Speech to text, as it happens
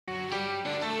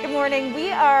Good morning. We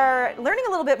are learning a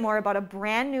little bit more about a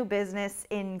brand new business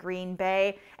in Green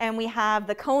Bay, and we have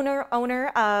the co-owner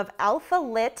of Alpha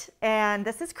Lit, and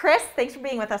this is Chris. Thanks for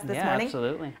being with us this morning.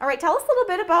 Absolutely. All right, tell us a little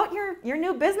bit about your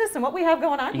new business and what we have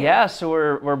going on here. Yeah, so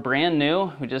we're brand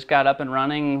new. We just got up and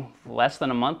running less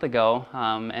than a month ago,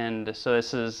 and so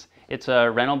it's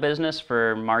a rental business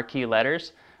for marquee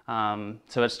letters. So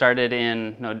it started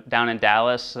down in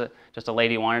Dallas. Just a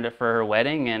lady wanted it for her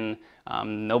wedding, and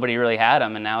nobody really had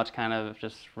them, and now it's kind of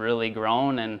just really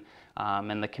grown, and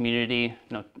the community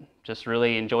just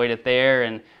really enjoyed it there,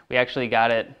 and we actually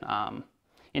got it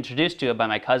introduced to it by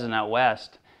my cousin out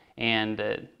west, and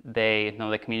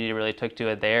the community really took to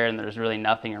it there, and there's really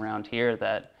nothing around here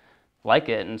that like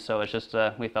it, and so it's just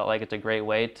we felt like it's a great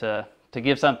way to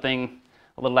give something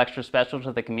a little extra special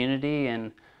to the community,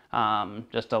 and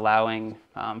just allowing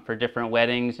for different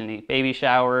weddings and baby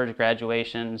showers,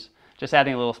 graduations, just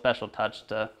adding a little special touch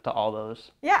to all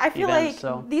those. Yeah, I feel events,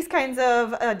 like these kinds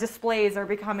of displays are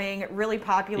becoming really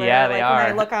popular. Yeah, they are.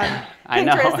 When I look on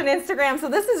Pinterest and Instagram, so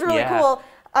this is really cool.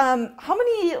 How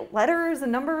many letters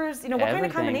and numbers, what kind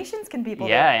of combinations can people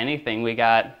do? Yeah, anything. We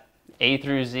got A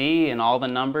through Z and all the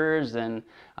numbers, and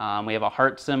we have a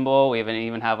heart symbol. We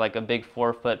even have like a big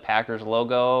 4-foot Packers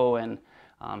logo, and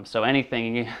so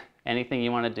anything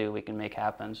you want to do, we can make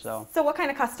happen. So what kind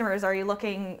of customers are you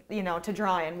looking, to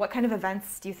draw in? What kind of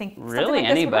events do you think? Really,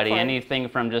 anybody. Anything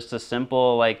from just a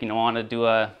simple, want to do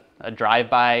a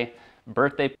drive-by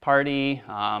birthday party,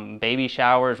 baby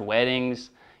showers,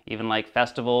 weddings, even like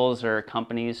festivals or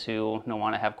companies who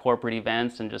want to have corporate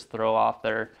events and just throw off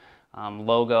their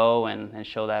logo and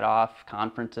show that off.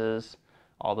 Conferences.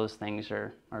 All those things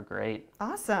are great.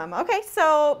 Awesome. Okay,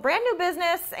 so brand new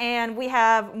business, and we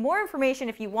have more information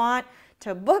if you want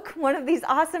to book one of these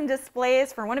awesome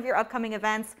displays for one of your upcoming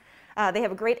events. They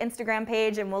have a great Instagram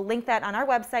page, and we'll link that on our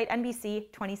website,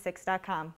 nbc26.com.